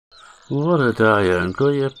What a day,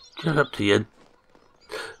 Uncle. You're up to your,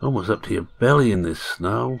 almost up to your belly in this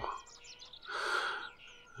snow.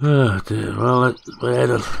 Oh dear, well, we had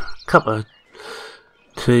a cup of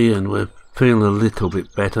tea and we're feeling a little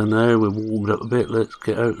bit better now. We're warmed up a bit. Let's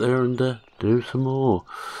get out there and do some more.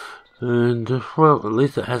 And, well, at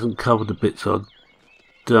least it hasn't covered the bits I've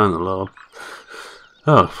done a lot.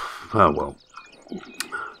 Oh well.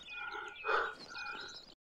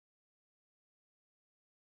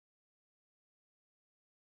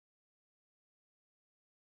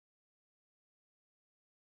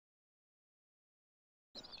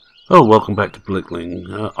 Oh, welcome back to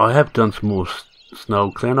Blickling. I have done some more snow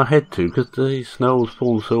clearing. I had to because the snow was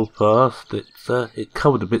falling so fast. It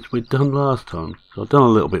covered the bits we'd done last time. So I've done a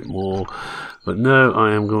little bit more, but now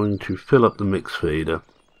I am going to fill up the mix feeder.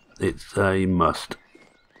 It's a must.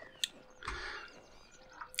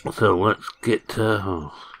 So let's get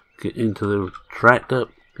into the tractor.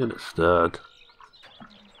 Get it started.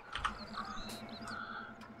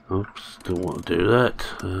 Oops, don't want to do that.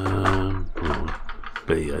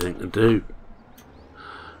 B, I think, to do,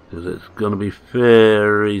 because it's going to be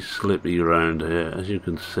very slippy around here. As you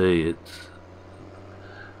can see, it's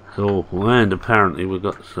awful, and apparently we've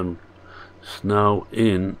got some snow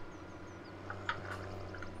in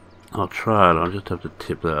our trail. I'll just have to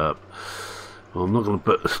tip that up. Well, I'm not going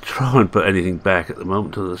to try and put anything back at the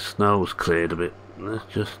moment until the snow's cleared a bit.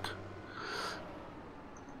 Let's just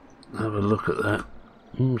have a look at that.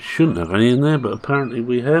 Shouldn't have any in there, but apparently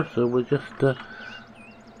we have, so we'll just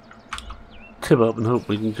tip up and hope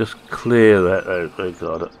we can just clear that out. I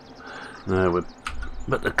got it. Now we'll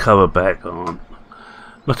put the cover back on.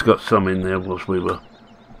 Must have got some in there whilst we were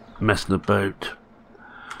messing about.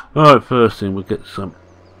 Alright, first thing we'll get some.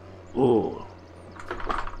 Oh,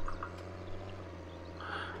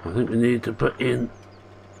 I think we need to put in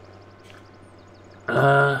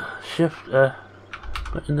putting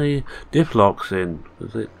the diff locks in,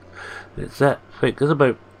 because it's that thick. It's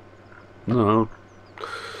about, no,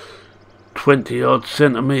 20 odd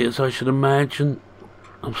centimetres, I should imagine,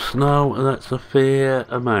 of snow, and that's a fair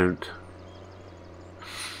amount.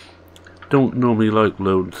 Don't normally like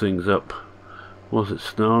loading things up whilst it's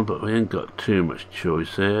snowing, but we ain't got too much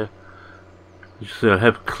choice there. You see, I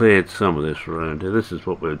have cleared some of this around here. This is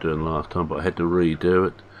what we were doing last time, but I had to redo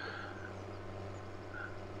it.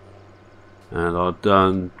 And I've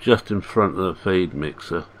done just in front of the feed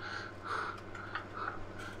mixer.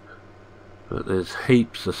 But there's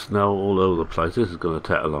heaps of snow all over the place. This is going to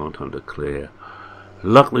take a long time to clear.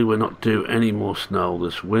 Luckily we're not due any more snow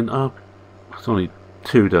this winter. It's only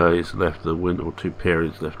 2 days left of the winter, or 2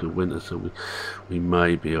 periods left of winter, so we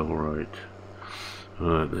may be alright.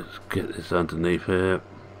 Alright, let's get this underneath here.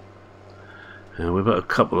 And we've got a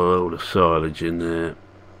couple of load of silage in there.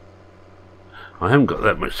 I haven't got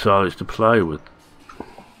that much silage to play with.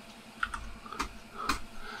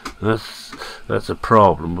 That's a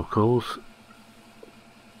problem, of course.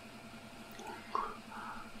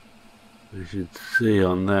 As you can see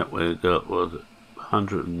on that, we got, was it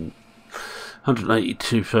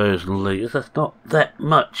 182,000 litres. That's not that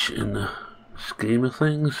much in the scheme of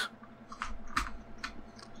things.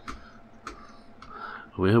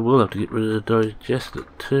 We will have to get rid of the digester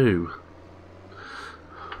too.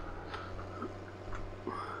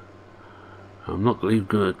 I'm not even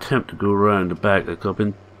going to attempt to go around the back, like I've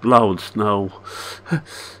been blowing snow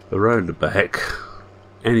around the back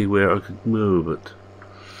anywhere I could move it.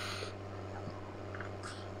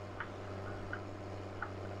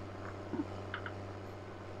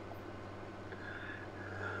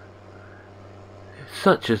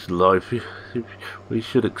 Such is life. We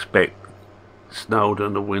should expect snow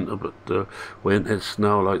during the winter, but we ain't had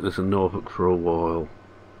snow like this in Norfolk for a while.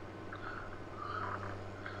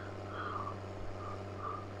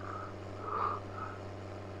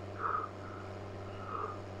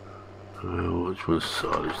 Oh, which one's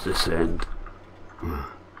silage this end?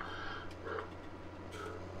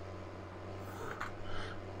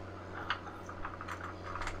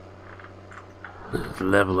 Let's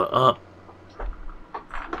level it up.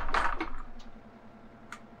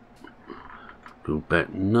 Go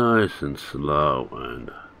back nice and slow,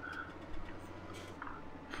 and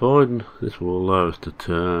fine. This will allow us to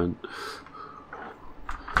turn.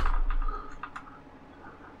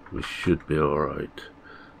 We should be alright.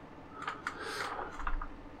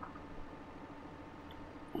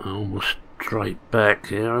 Almost straight back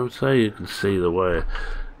here. I would say you can see the way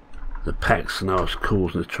the packed snow is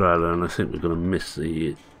causing the trailer, and I think we're going to miss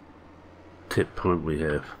the tip point we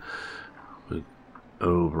have. We're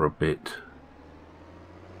over a bit.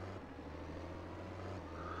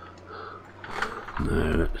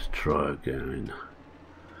 Now let's try again.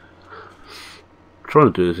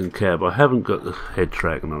 trying to do this in cab. I haven't got the head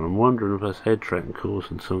tracking on. I'm wondering if that's head tracking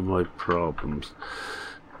causing some of my problems.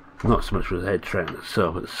 Not so much with the head tracking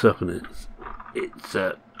itself, it's something it's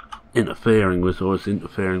interfering with, or it's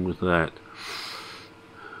interfering with that.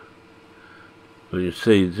 But you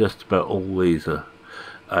see, just about all these are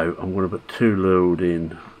out. I'm going to put two load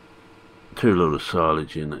of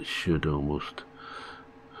silage in. That should almost.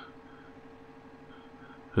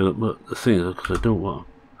 But the thing is, because I don't want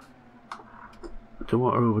to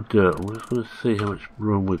overdo it, I'm just going to see how much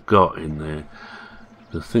room we've got in there.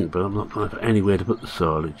 To think, but I'm not going to have anywhere to put the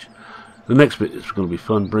silage. The next bit is going to be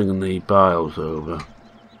fun, bringing the bales over.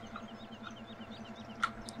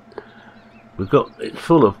 We've got it's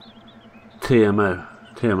full of TMR.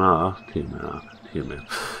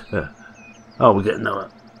 Oh, we get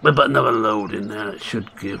another. We've got another load in there. It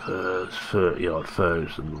should give us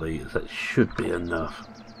 30,000 litres. That should be enough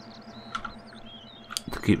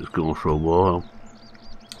to keep us going for a while.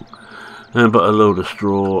 And put a load of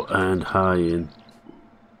straw and hay in.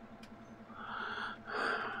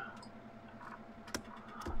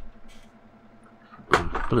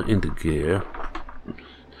 Put it into gear.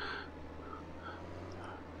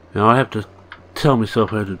 Now I have to tell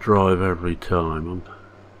myself how to drive every time.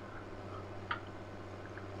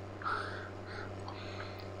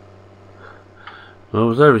 Well,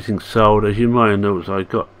 with everything sold, as you may have noticed,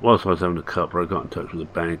 whilst I was having a cuppa, I got in touch with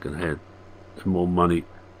the bank and had some more money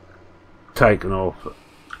taken off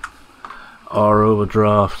our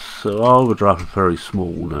overdrafts. So our overdraft is very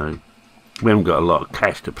small now. We haven't got a lot of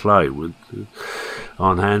cash to play with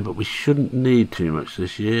on hand, but we shouldn't need too much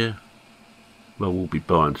this year. Well, we'll be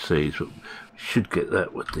buying seeds, but we should get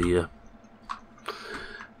that with the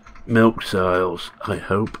milk sales, I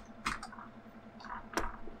hope.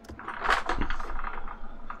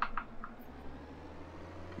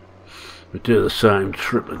 We do the same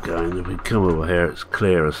trip again. If we come over here, it's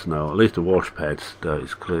clear as snow. At least the wash pad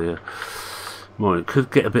stays clear. Well, it could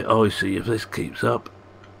get a bit icy if this keeps up.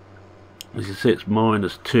 As you see, it's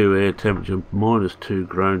 -2 air temperature, -2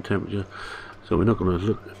 ground temperature. So we're not going to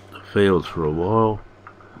look at the fields for a while.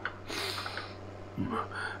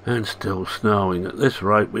 And still snowing. At this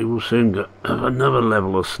rate, we will soon have another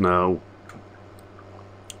level of snow,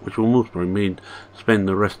 which will most probably mean spend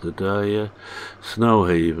the rest of the day snow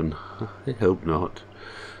heaving. I hope not.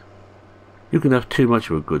 You can have too much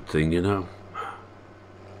of a good thing, you know.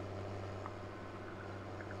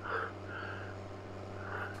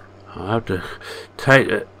 I'll have to take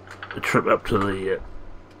a trip up to the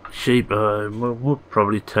sheep. We'll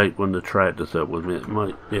probably take one of the tractors up with me. It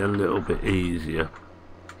might be a little bit easier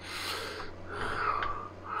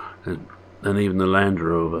than even the Land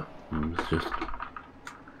Rover. Let's just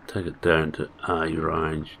take it down to A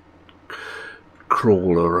range,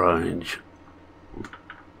 crawler range.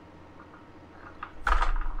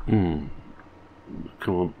 Come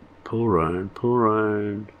on, pull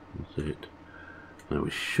round. That's it. Now we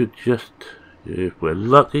should just, if we're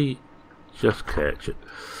lucky, just catch it.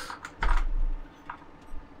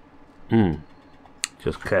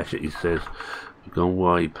 Just catch it, he says. We've gone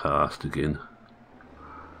way past again.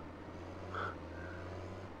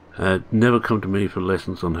 Never come to me for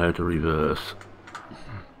lessons on how to reverse.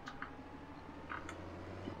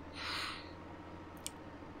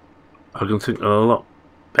 I can think of a lot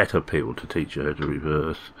better people to teach you how to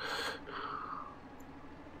reverse.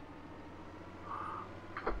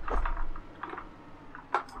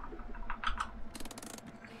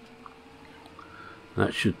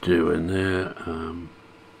 That should do in there.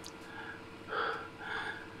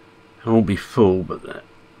 It won't be full, but that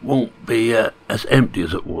won't be as empty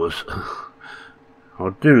as it was.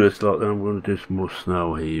 I'll do this like that. I'm going to do some more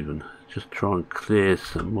snow heaving. Just try and clear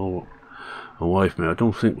some more away from me. I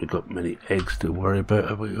don't think we've got many eggs to worry about,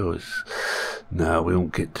 have we? No, we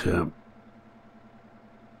won't get to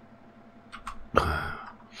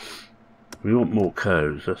we want more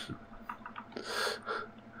cows. That's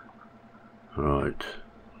right.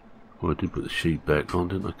 Well, I did put the sheet back on,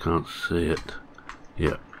 didn't I? Can't see it.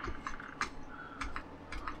 Yeah.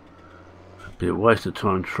 It'd be a waste of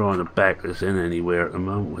time trying to back this in anywhere at the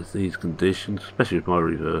moment with these conditions, especially with my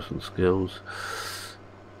reversing skills.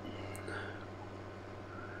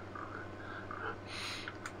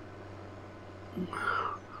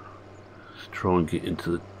 Let's try and get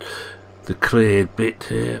into the cleared bit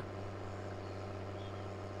here.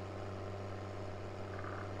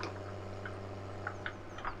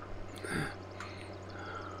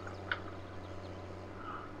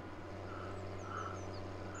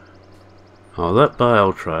 Oh, that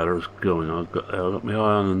bale trailer is going. I've got my eye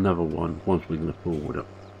on another one once we can afford it.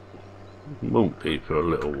 It won't be for a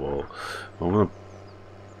little while. I'm going to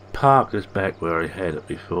park this back where I had it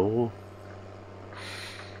before.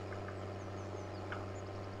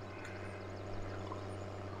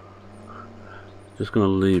 Just going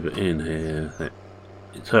to leave it in here.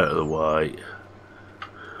 It's out of the way.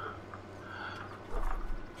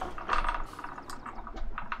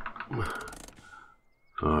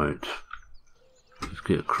 Right, let's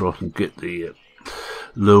get across and get the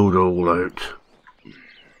load all out.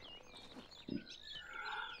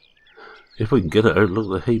 If we can get it out, look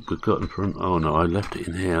at the heap we've got in front. Oh no, I left it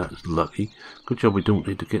in here, that's lucky. Good job we don't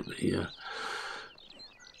need to get the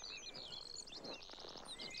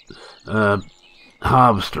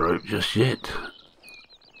harvester out just yet.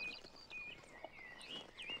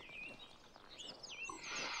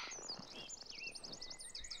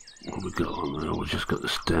 What we got on there? We've just got the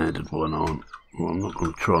standard one on. Well, I'm not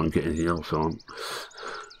going to try and get anything else on.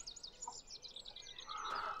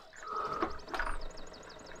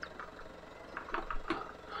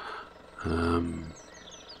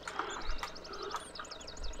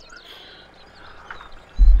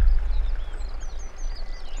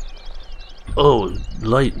 Oh,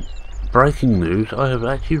 late breaking news. I have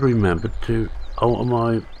actually remembered to alter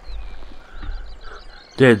my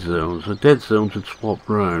dead zones. The dead zones had swapped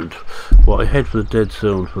round. What I had for the dead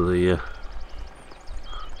zone for the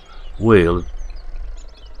wheel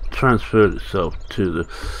transferred itself to the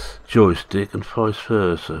joystick and vice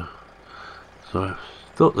versa. So I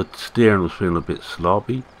thought the steering was feeling a bit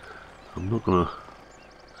sloppy. I'm not going to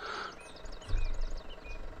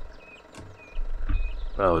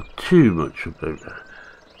bother too much about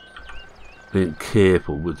being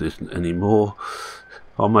careful with this anymore.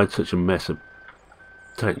 I made such a mess of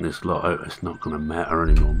taking this lot out, it's not going to matter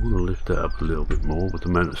anymore. I'm going to lift that up a little bit more with the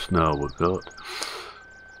amount of snow we've got.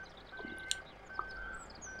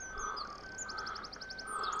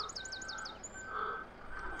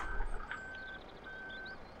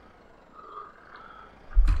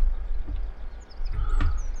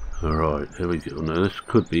 Alright, here we go. Now this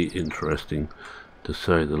could be interesting to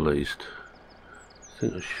say the least. I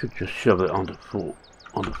think I should just shove it onto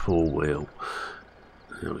four wheel.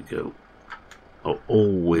 There we go. Oh,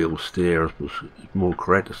 all-wheel steer was more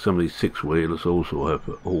correct. Some of these six-wheelers also have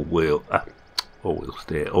all-wheel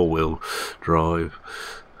steer, all-wheel drive.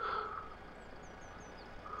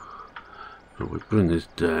 But we bring this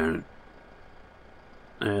down.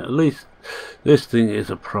 At least this thing is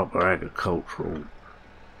a proper agricultural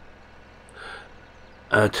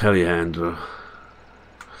telehandler.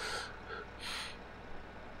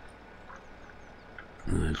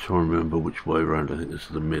 I'm trying to remember which way around. I think this is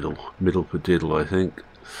the middle for diddle, I think.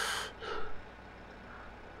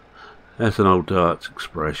 That's an old darts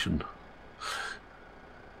expression.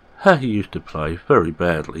 I used to play very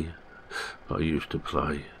badly, but I used to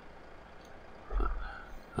play.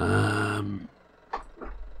 I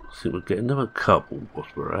think we'll get another couple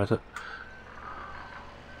whilst we're at it.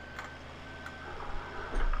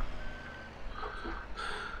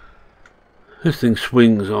 This thing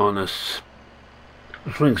swings on us.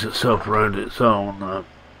 Swings itself around its own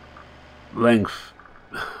length.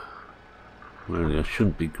 Really, I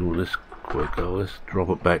shouldn't be going this quick. Let's drop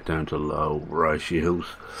it back down to low ratios.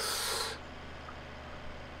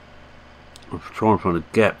 I'm trying to find a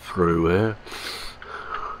gap through here.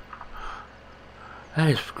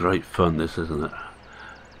 It's great fun, this, isn't it?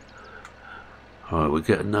 Alright, we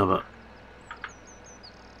get another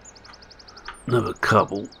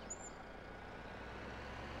couple.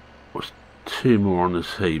 What's two more on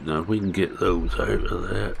this heap now? If we can get those out of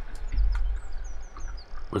there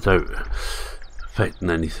without affecting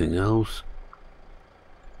anything else.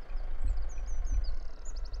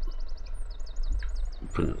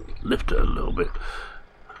 Lift it a little bit.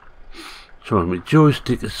 Sorry, my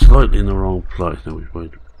joystick is slightly in the wrong place now. Which way?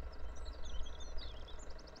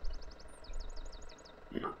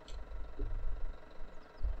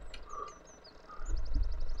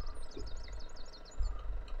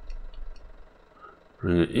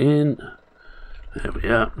 Bring it in. There we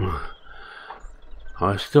are.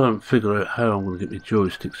 I still haven't figured out how I'm going to get my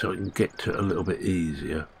joystick so I can get to it a little bit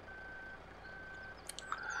easier.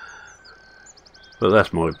 But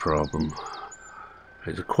that's my problem.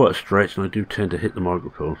 It's quite a stretch and I do tend to hit the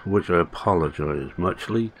microphone, for which I apologise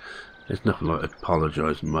muchly. There's nothing like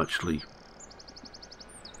apologising muchly.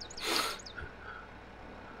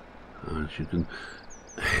 As you can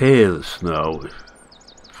hear the snow,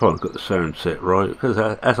 if I've got the sound set right, because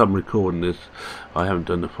as I'm recording this I haven't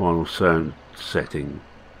done the final sound setting,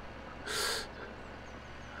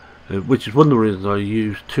 which is one of the reasons I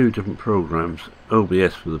use two different programs,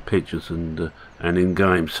 OBS for the pictures and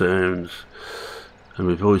in-game sounds, and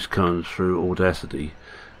my voice comes through Audacity.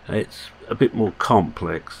 It's a bit more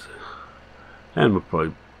complex, and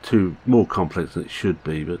probably more complex than it should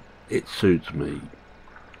be, but it suits me.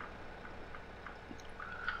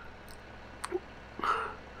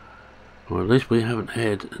 Or at least we haven't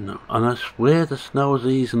had enough. And I swear the snow is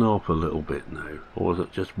easing off a little bit now. Or is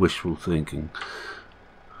it just wishful thinking?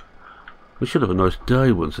 We should have a nice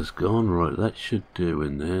day once it's gone. Right, that should do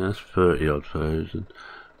in there. That's 30 odd thousand.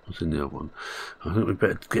 What's in the other one? I think we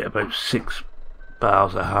better get about 6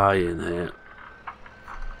 bales of hay in there.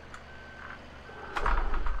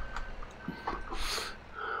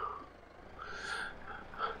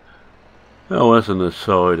 Oh, as an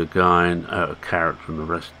aside again, out of character from the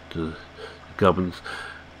rest of the gubbins,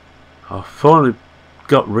 I finally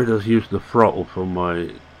got rid of using the throttle for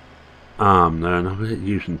my arm now, and I'm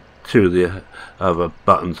using 2 of the other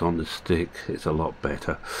buttons on the stick. It's a lot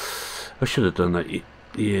better. I should have done that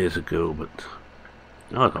years ago, but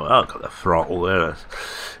I don't know, I've got the throttle there,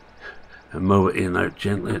 and move it in and out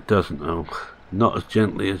gently. It doesn't, though. Not as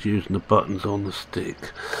gently as using the buttons on the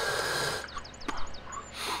stick.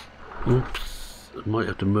 Oops, I might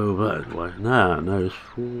have to move that way. No, it's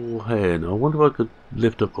full hand. I wonder if I could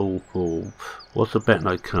lift up all 4. What's the bet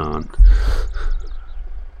I can't?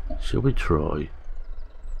 Shall we try?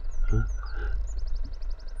 Huh?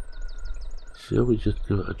 Shall we just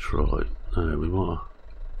give it a try? No, we might.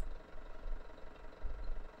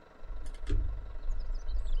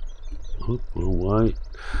 Oh, we'll wait.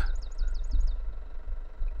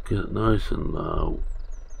 Get it nice and low.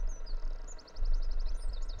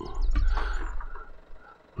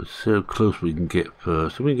 We're so close we can get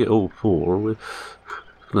first. If we can get all 4, we're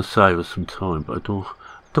going to save us some time, but I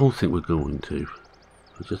don't think we're going to.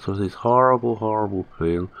 I just have this horrible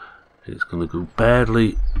feel it's going to go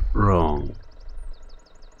badly wrong.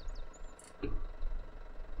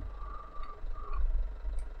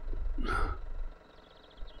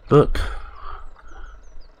 But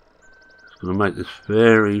it's going to make this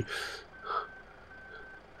very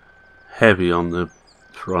heavy on the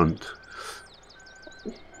front.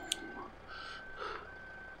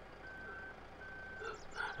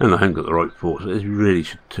 And I haven't got the right forks. It really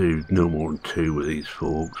should do no more than 2 with these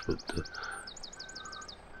forks, but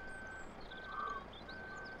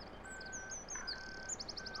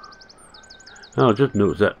oh, I just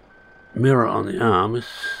noticed that mirror on the arm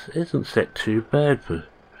isn't set too bad for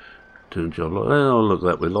doing a job like that. Oh, look at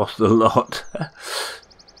that, we lost a lot.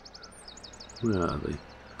 Where are they?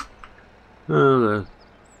 Oh, they're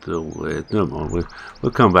still there. Never mind,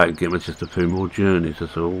 we'll come back and get them. It's just a few more journeys,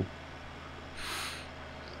 that's all.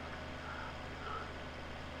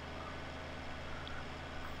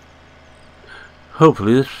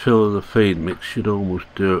 Hopefully this fill of the feed mix should almost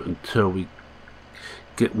do it until we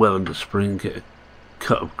get well into spring, get a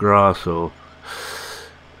cut of grass off,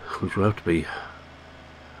 which will have to be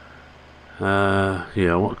yeah,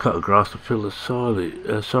 I want a cut of grass to fill the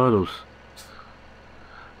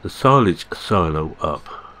silage silo up.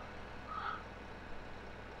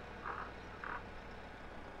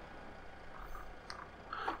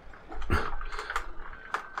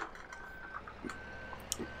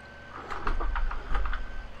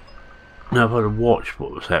 Now if I'd have watched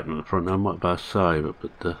what was happening at the front, I might be able to save it,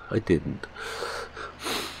 but I didn't.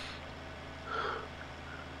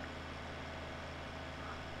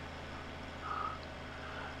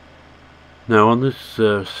 Now on this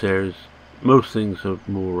series, most things are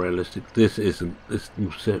more realistic. This isn't. This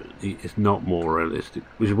is not more realistic,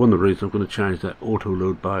 which is one of the reasons I'm going to change that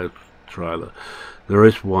auto-load bio trailer. There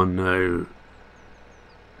is one now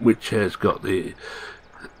which has got the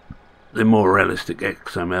more realistic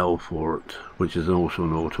XML for it, which is also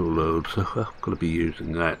an auto load, so I'm going to be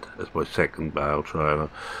using that as my second bale trailer.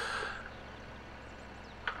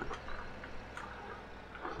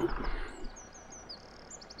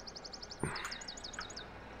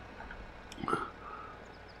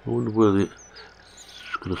 I wonder where the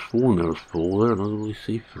could have sworn there was 4 there, and I only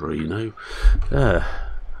see 3 now.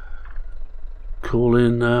 Call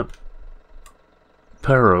in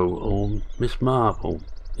Perro or Miss Marple.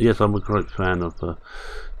 Yes, I'm a great fan of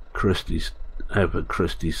Christie's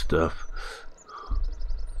stuff.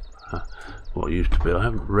 What it used to be. I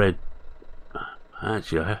haven't read.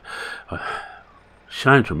 Actually,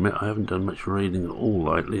 shame to admit, I haven't done much reading at all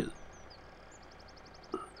lately.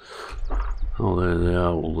 Oh, there they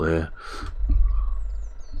are, all there.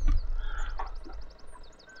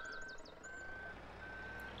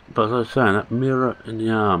 But as I was saying, that mirror in the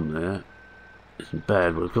arm there isn't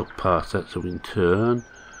bad. We've got past that so we can turn.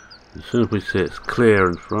 As soon as we see it's clear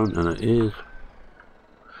in front, and it is,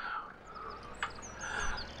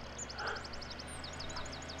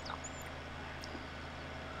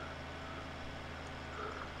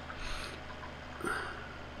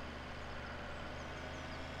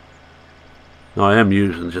 Now, I am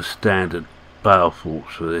using just standard bale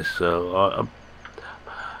forks for this, so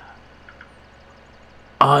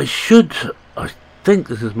I think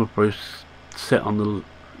this is my first set on the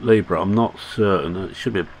Libra. I'm not certain. It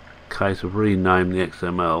should be a case of rename the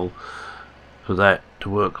XML for that to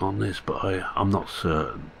work on this, but I'm not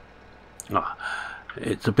certain.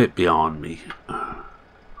 It's a bit beyond me.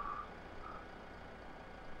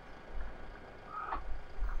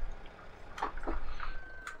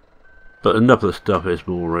 But enough of the stuff is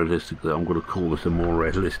more realistic that I'm going to call this a more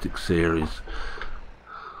realistic series.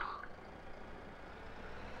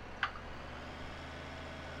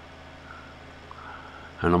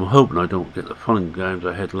 And I'm hoping I don't get the fun and games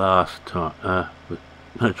I had last time. I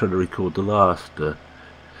tried to record the last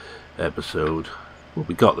episode. Well,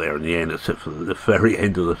 we got there in the end, except for the very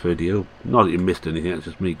end of the video. Not that you missed anything, it's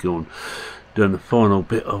just me doing the final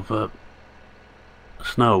bit of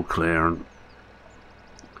snow clearing.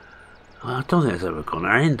 I don't think it's ever going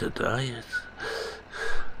to end today.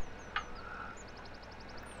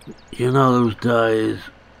 You know those days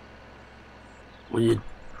when you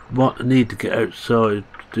need to get outside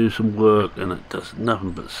to do some work and it does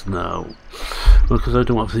nothing but snow. Because I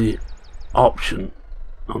don't have the option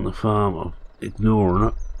on the farm of ignoring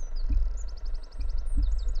it.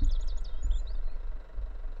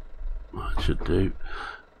 I should do.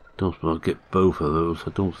 Don't suppose I'll get both of those.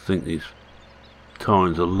 I don't think these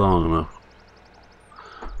tines are long enough.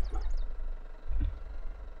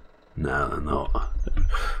 No, they're not.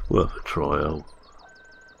 Worth a trial.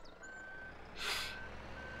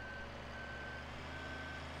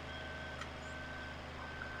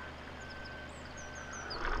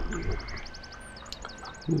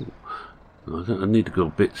 I think I need to go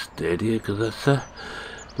a bit steadier because that's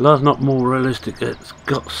not more realistic. It's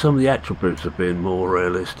got some of the attributes of being more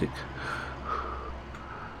realistic.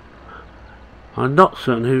 I'm not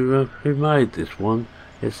certain who made this one.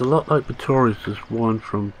 It's a lot like Pretorius' one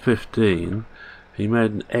from 15. He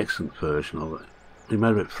made an excellent version of it. He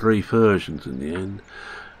made about 3 versions in the end.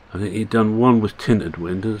 I think he'd done one with tinted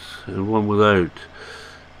windows and one without.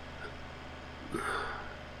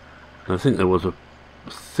 I think there was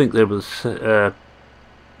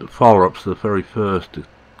follow-ups to the very first to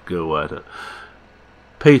go at it.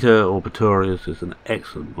 Peter or Pretorius is an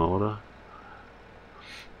excellent modder.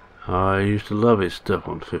 I used to love his stuff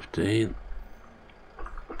on 15.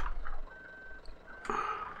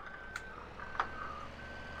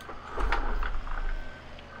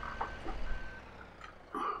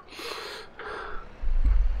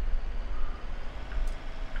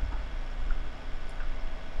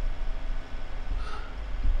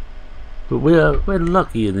 But we're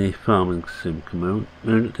lucky in the farming sim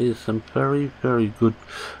community. There's some very, very good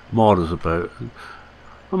modders about.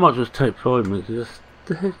 I might just take 5 minutes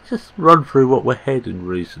just run through what we had in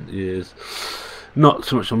recent years. Not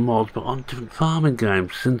so much on mods, but on different farming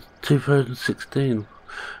games since 2016.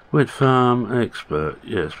 We had Farm Expert,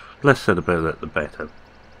 yes. Less said about that, the better.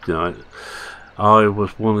 You know, I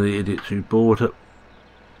was one of the idiots who bought it.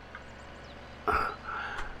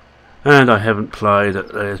 And I haven't played it.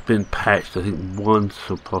 It's been patched, I think, once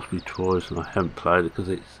or possibly twice, and I haven't played it because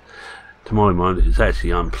it's, to my mind, it's actually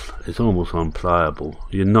it's almost unplayable.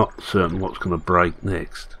 You're not certain what's going to break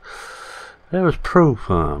next. There was Pro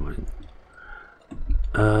Farming,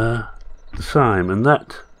 the same, and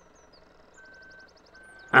that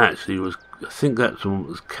actually was. I think that's one that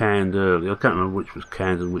was canned early. I can't remember which was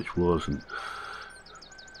canned and which wasn't.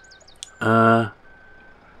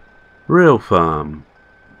 Real Farm.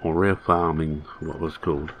 Or Real Farming, what was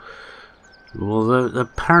called. Well,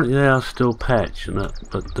 apparently they are still patched,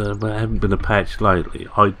 but there haven't been a patch lately.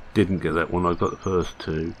 I didn't get that one, I got the first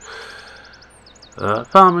 2.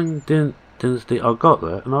 Farming Dynasty, I got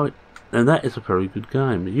that, and that is a very good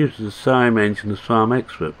game. It uses the same engine as Farm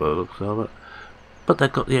Expert by the looks of it, but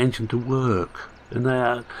they've got the engine to work, and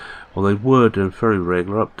they were doing very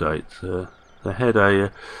regular updates. They had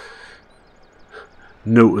a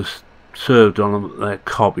notice served on them that they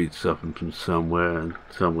copied something from somewhere and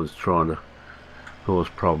someone's trying to cause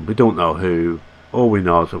problems. We don't know who. All we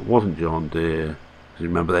know is it wasn't John Deere. You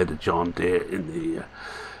remember they had a John Deere in the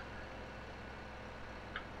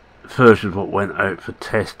version of what went out for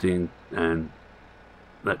testing, and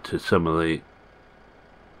that to some of the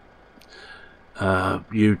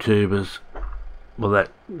YouTubers. Well,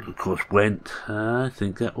 that of course went. I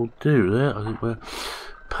think that will do there. I think we'll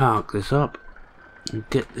park this up and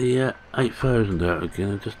get the 8000 out again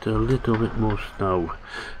and just do a little bit more snow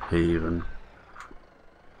even.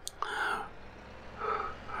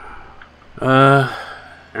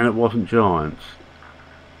 And it wasn't Giants.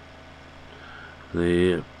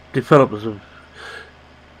 The developers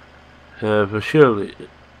For surely,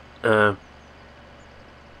 as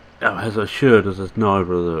assured us, there's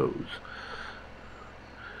neither of those.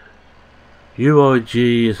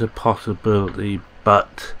 UIG is a possibility,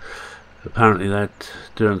 but apparently that's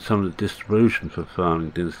doing some of the distribution for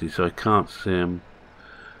Farming Dynasty, so I can't see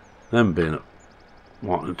them being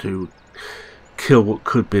wanting to kill what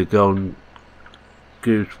could be a golden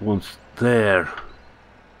goose once there.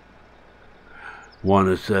 One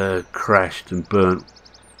has crashed and burnt.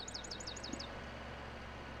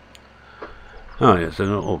 Oh yes,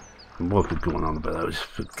 what was going on about that? Just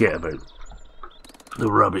forget about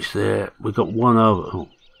the rubbish there. We've got one other. Oh,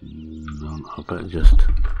 no, I better just.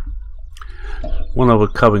 One other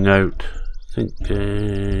coming out, I think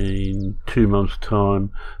in 2 months'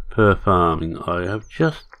 time per farming. I have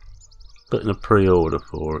just put in a pre-order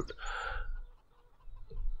for it.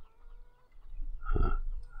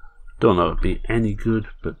 Don't know if it'd be any good,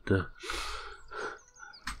 but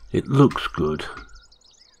it looks good.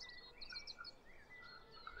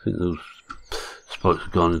 I think those spikes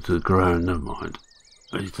have gone into the ground. Never mind.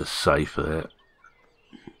 It's just safe there.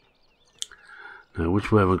 Now,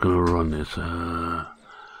 which way are we going to run this?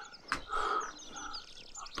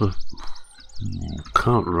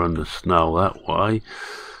 Can't run the snow that way.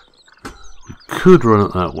 We could run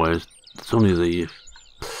it that way. It's only the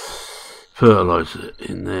fertilizer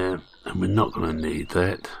in there, and we're not going to need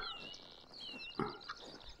that.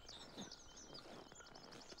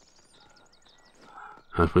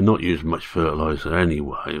 As we're not using much fertilizer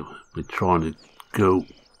anyway, we're trying to go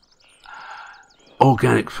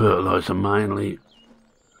organic fertilizer mainly.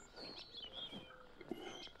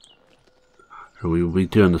 So we will be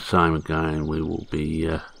doing the same again. We will be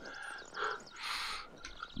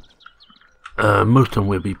most of them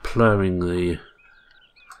we'll be ploughing the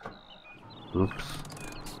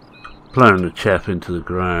ploughing the chaff into the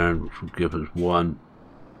ground, which will give us one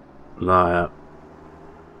layer.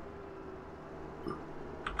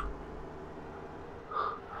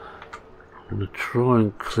 I'm going to try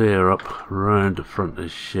and clear up around the front of the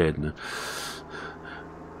shed, and the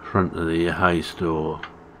front of the hay store.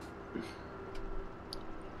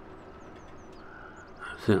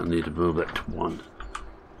 I think I need to move that to one.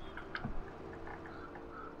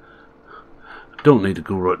 I don't need to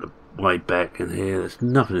go right the way back in here. There's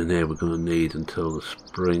nothing in there we're going to need until the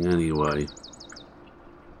spring anyway.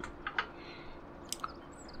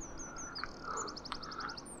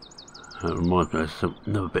 That reminds me, there's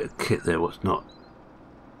another bit of kit there what's not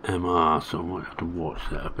MR, so I might have to watch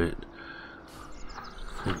that a bit.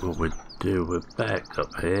 I think what we do, we're back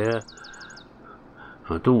up here.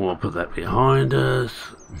 I don't want to put that behind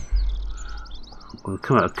us. We'll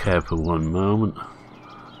come out of cab for one moment.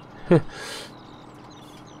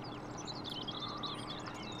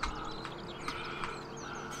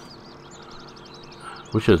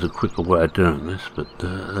 Wish there was a quicker way of doing this, but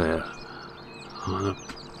there.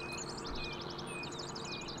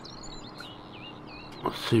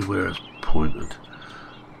 Let's see where it's pointed.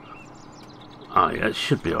 Ah, yeah, it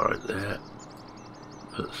should be alright there.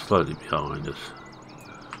 But slightly behind us.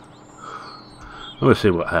 We'll see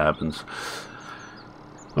what happens.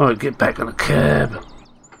 Alright, get back on the cab.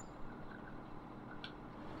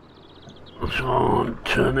 I'll try and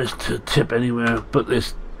turn this to tip anywhere. Put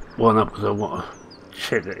this one up because I want to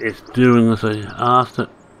check that it's doing as I asked it.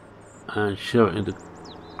 And show it into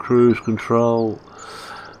cruise control.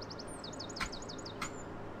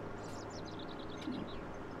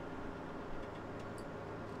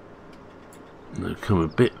 Now come a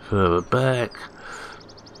bit further back,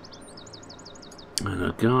 and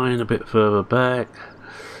again a bit further back.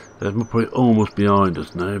 They're probably almost behind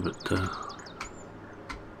us now, but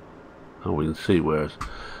oh, we can see where it's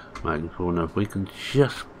making for. Now if we can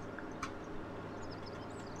just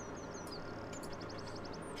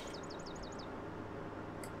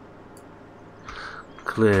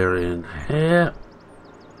clear in here,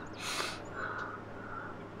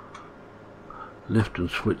 lift and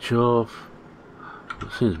switch off.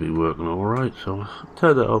 It seems to be working alright, so I'll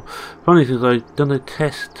turn that off. Funny thing is, I've done a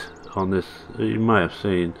test on this, you may have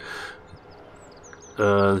seen.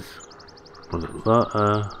 Was it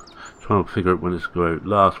trying to figure out when it's going out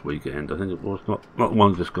last weekend. I think it was not the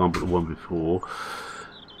one just gone, but the one before.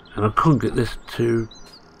 And I couldn't get this to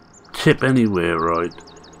tip anywhere right.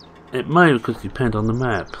 It may because depend on the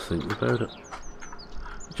map, think about it.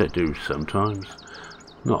 Which I do sometimes.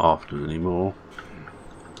 Not often anymore.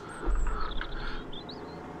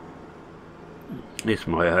 It's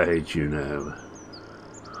my age, you know.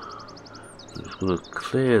 I'm just going to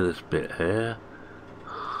clear this bit here.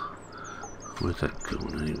 Where's that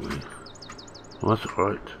going anyway? Oh, that's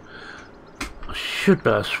alright. I should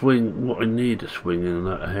better swing what I need to swing in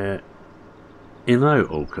that here. in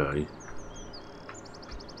out okay.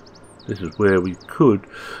 This is where we could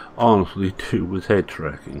honestly do with head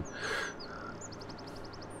tracking.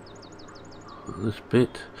 This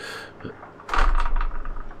bit, but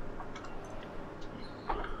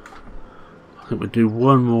I think we'll do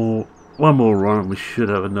one more run and we should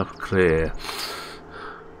have enough clear.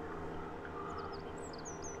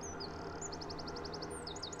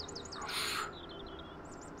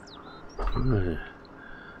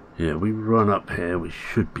 Yeah, we run up here, we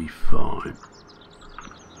should be fine.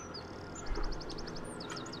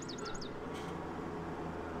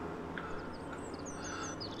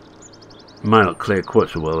 Might not clear quite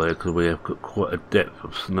so well there because we have got quite a depth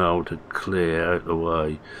of snow to clear out the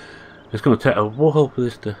way. It's going to take a while for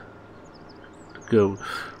this to go.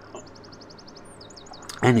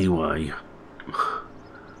 Anyway,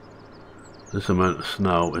 this amount of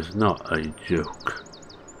snow is not a joke.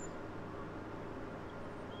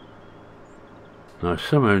 Now I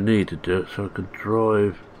somehow need to do it so I can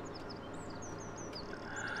drive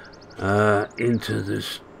into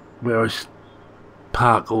this where I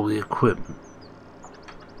park all the equipment.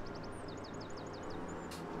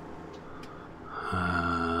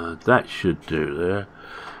 That should do there.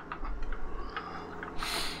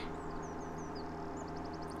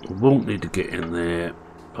 I won't need to get in there,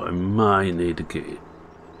 but I might need to get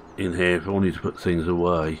in here if I need to put things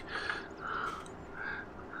away.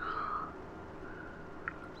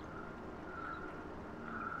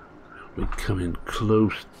 We're coming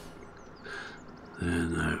close there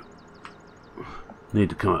now.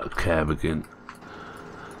 Need to come out of the cab again.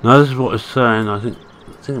 Now this is what I was saying, I think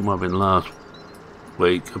it might have been last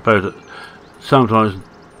week, about it sometimes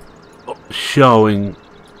showing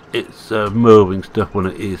it's moving stuff when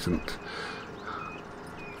it isn't.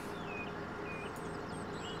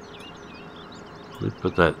 We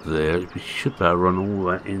put that there. We should be able to run all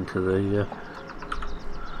that into the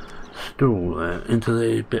stall there, into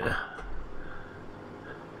the bit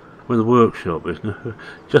where the workshop is. Now,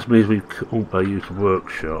 just means we won't be use the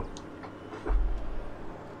workshop.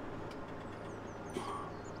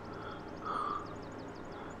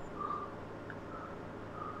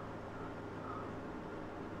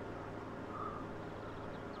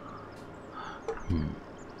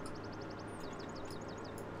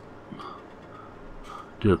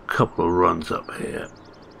 Do a couple of runs up here,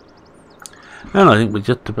 and I think we're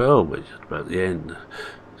just about the end.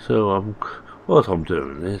 So whilst I'm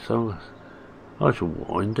doing this, I shall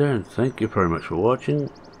wind down. Thank you very much for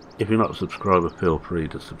watching. If you're not a subscriber, feel free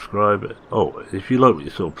to subscribe. Oh, if you like what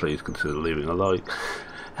you saw, please consider leaving a like.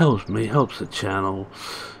 Helps me, helps the channel,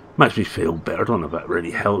 makes me feel better. I don't know if that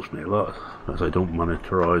really helps me a lot, as I don't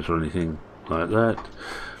monetize or anything like that,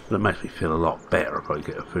 but it makes me feel a lot better if I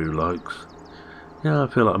get a few likes. Yeah, I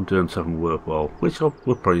feel like I'm doing something worthwhile, which we're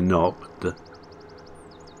probably not, but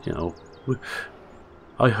you know,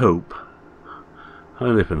 I hope. I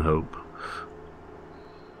live in hope.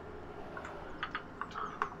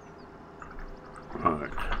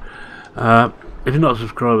 Alright. If you're not a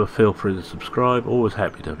subscriber, feel free to subscribe. Always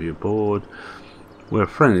happy to have you aboard. We're a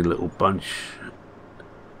friendly little bunch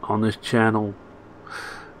on this channel.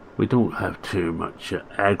 We don't have too much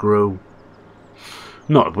aggro.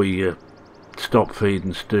 Not if we stop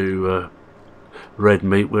feeding Stu red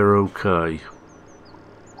meat, we're okay.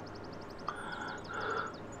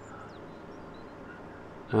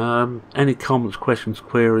 Any comments, questions,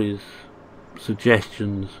 queries,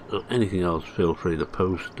 suggestions, or anything else, feel free to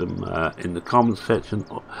post them in the comments section.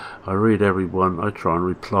 I read everyone, I try and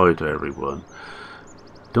reply to everyone.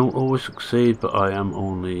 Don't always succeed, but I am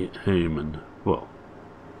only human. Well,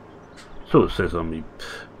 so it says on my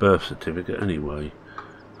birth certificate anyway.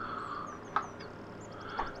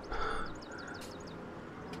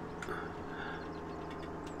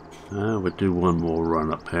 We'll do one more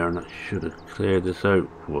run up here and that should have cleared this out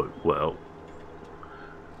quite well.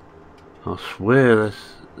 I swear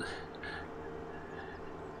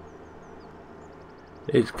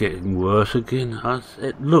it's getting worse again.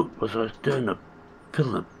 It looked as I was doing the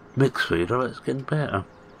filling the mix feeder, it's getting better.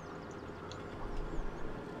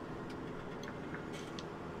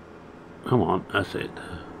 Come on, that's it.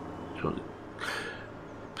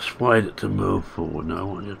 Persuade it to move forward now. I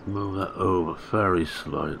want to just move that over very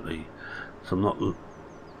slightly. So I'm not.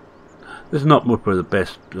 This is not probably the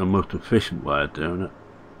best and most efficient way of doing it,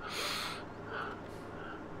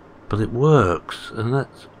 but it works, and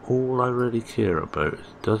that's all I really care about.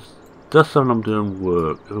 Does something I'm doing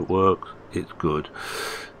work? If it works, it's good.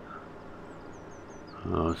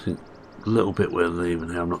 I think a little bit we're leaving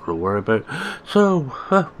here I'm not going to worry about. So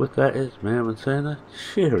with that is me, I'm saying that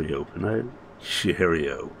cheerio for now.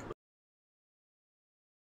 Cheerio.